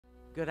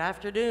Good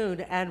afternoon,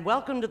 and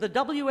welcome to the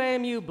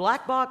WAMU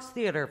Black Box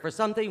Theater for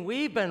something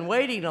we've been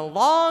waiting a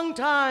long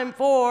time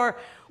for,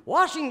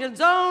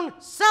 Washington's own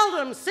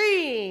Seldom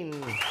Scene.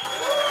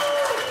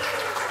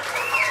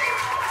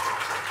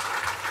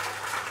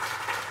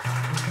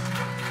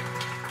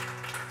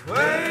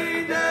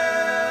 Way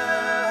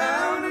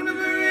down in the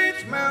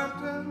rich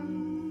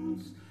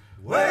mountains,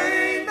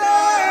 way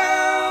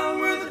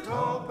down where the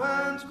tall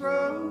pines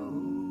grow,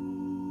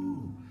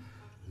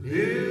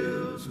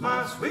 lives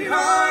my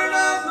sweetheart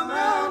of the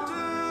mountains.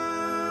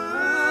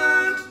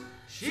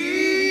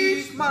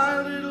 She's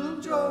my little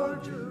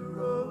Georgia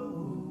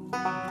Rose.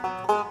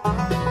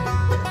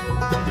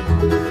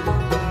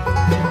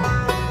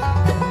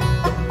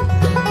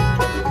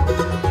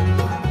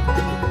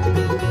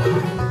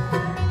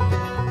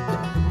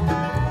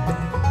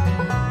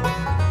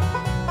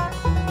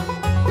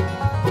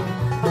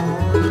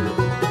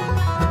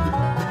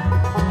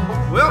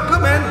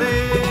 Welcome and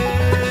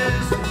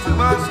listen to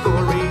my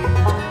story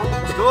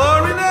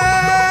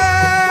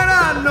that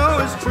I know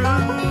is true.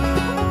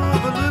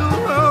 The little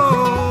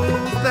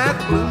rose that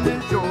bloomed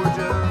in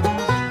Georgia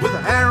with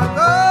a hair of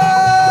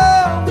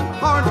gold,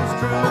 heart is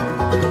true.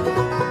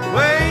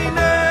 Way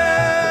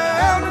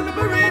down in the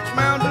rich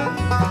mountains,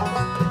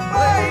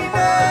 way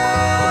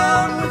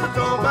down where the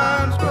tall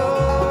pines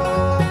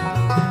grow,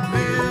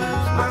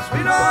 lives my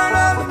sweetheart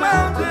of the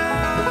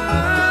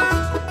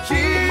mountains.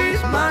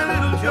 She's my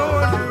little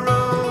Georgia Rose.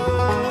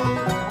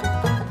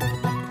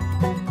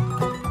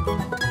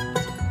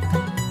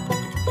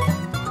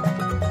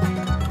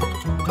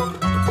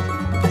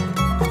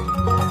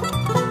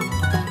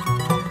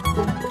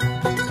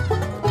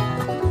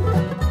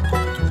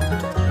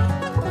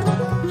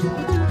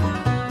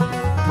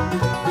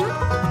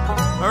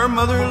 Her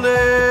mother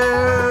lived